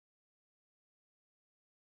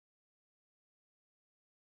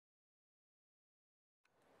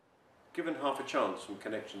Given Half a Chance from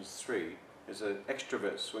Connections 3 is an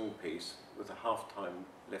extrovert swing piece with a half-time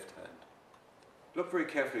left hand. Look very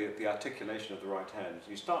carefully at the articulation of the right hand.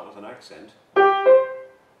 You start with an accent,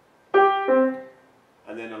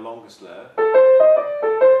 and then a longer slur,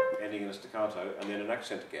 ending in a staccato, and then an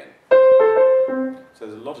accent again. So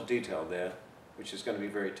there's a lot of detail there, which is going to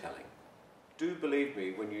be very telling. Do believe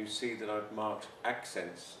me when you see that I've marked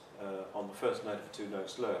accents on the first note of a two-note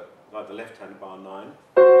slur, like the left-hand bar 9.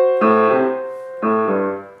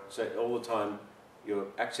 So all the time you're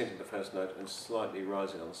accenting the first note and slightly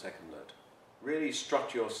rising on the second note. Really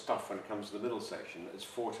strut your stuff when it comes to the middle section. It's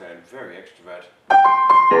forte and very extrovert.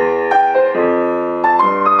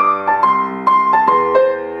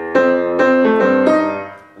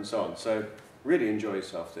 And so on. So really enjoy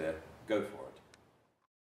yourself there. Go for it.